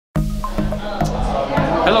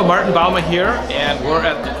Hello, Martin Bauma here, and we're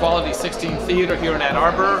at the Quality 16 Theater here in Ann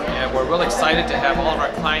Arbor, and we're really excited to have all of our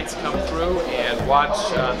clients come through and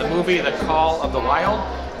watch the movie The Call of the Wild.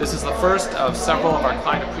 This is the first of several of our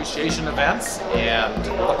client appreciation events, and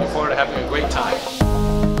we're looking forward to having a great time.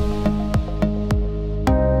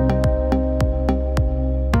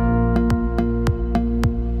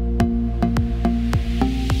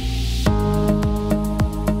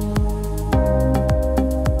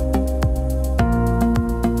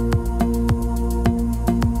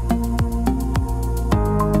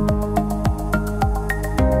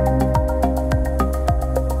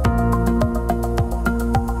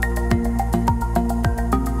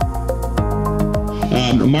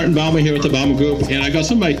 Martin Bauma here with the Bauma Group, and I got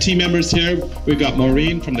some of my team members here. We've got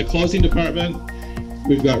Maureen from the closing department.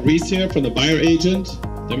 We've got Reese here from the buyer agent.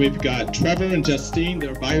 Then we've got Trevor and Justine,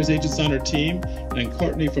 they're buyer's agents on our team, and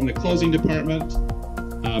Courtney from the closing department.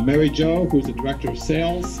 Mary Jo, who's the director of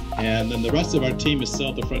sales, and then the rest of our team is still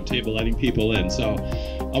at the front table letting people in. So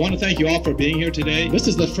I want to thank you all for being here today. This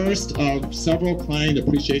is the first of several client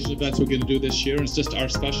appreciation events we're going to do this year. It's just our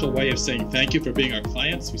special way of saying thank you for being our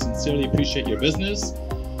clients. We sincerely appreciate your business.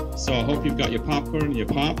 So I hope you've got your popcorn and your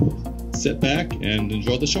pop. Sit back and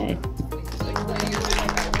enjoy the show.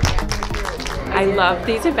 I love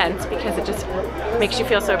these events because it just makes you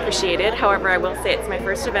feel so appreciated. However, I will say it's my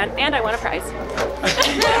first event and I won a prize.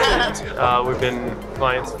 We've been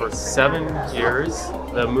clients for 7 years.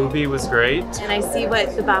 The movie was great. And I see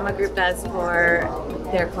what the Bauma Group does for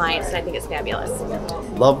their clients, and I think it's fabulous.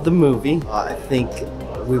 Love the movie. I think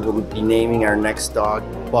we will be naming our next dog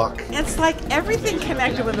Buck. It's like everything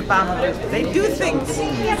connected with the Bauma Group. They do things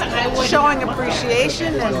showing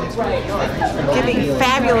appreciation and giving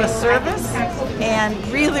fabulous service and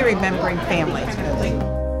really remembering families.